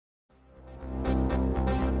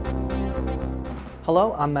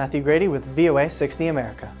Hello, I'm Matthew Grady with VOA60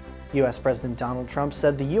 America. U.S. President Donald Trump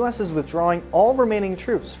said the U.S. is withdrawing all remaining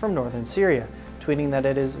troops from northern Syria, tweeting that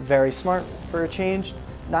it is very smart, for a change,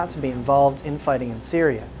 not to be involved in fighting in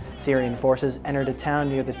Syria. Syrian forces entered a town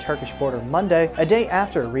near the Turkish border Monday, a day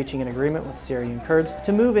after reaching an agreement with Syrian Kurds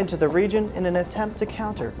to move into the region in an attempt to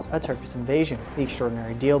counter a Turkish invasion. The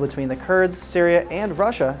extraordinary deal between the Kurds, Syria, and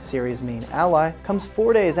Russia, Syria's main ally, comes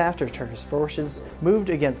 4 days after Turkish forces moved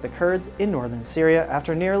against the Kurds in northern Syria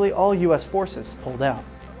after nearly all U.S. forces pulled out.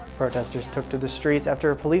 Protesters took to the streets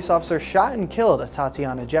after a police officer shot and killed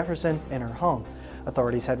Atatiana Jefferson in her home.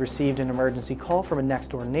 Authorities had received an emergency call from a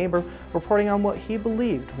next-door neighbor reporting on what he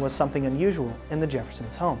believed was something unusual in the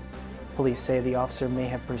Jeffersons' home. Police say the officer may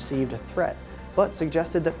have perceived a threat, but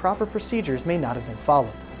suggested that proper procedures may not have been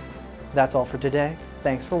followed. That's all for today.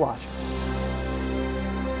 Thanks for watching.